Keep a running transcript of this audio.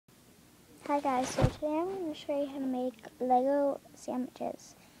Hi guys, so today I'm going to show you how to make Lego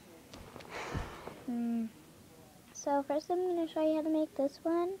sandwiches. So first I'm going to show you how to make this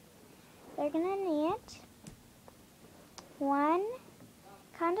one. They're going to need one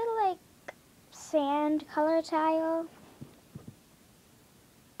kind of like sand color tile.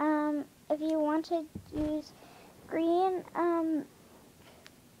 If you want to use green,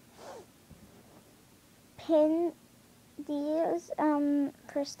 pin these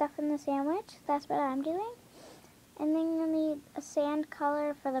for stuff in the sandwich. That's what I'm doing. And then you'll need a sand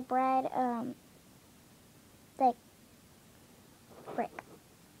color for the bread, like brick.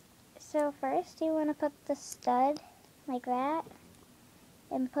 So first you want to put the stud like that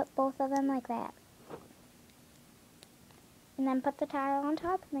and put both of them like that. And then put the tile on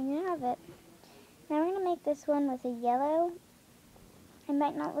top and then you have it. Now we're going to make this one with a yellow, it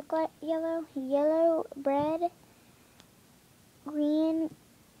might not look like yellow bread, green,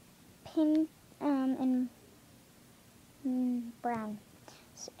 pink, and brown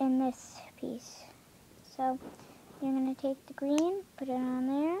in this piece. So you're going to take the green, put it on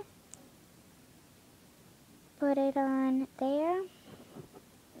there, put it on there,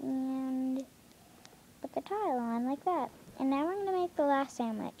 and put the tile on like that. And now we're going to make the last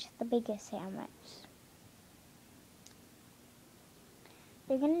sandwich, the biggest sandwich.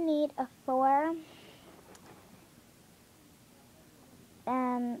 You're going to need a 4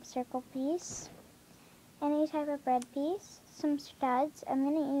 circle piece, any type of bread piece, some studs. I'm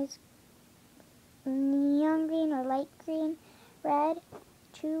going to use neon green or light green, red,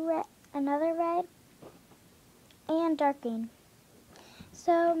 another red, and dark green.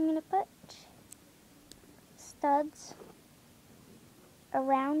 So I'm going to put studs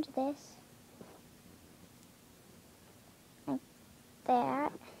around this, like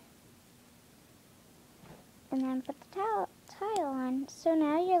that, and then put the tile on. So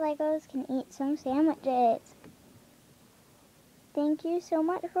now your Legos can eat some sandwiches. Thank you so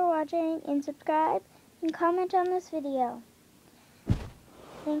much for watching, and subscribe and comment on this video.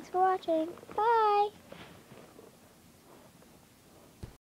 Thanks for watching. Bye!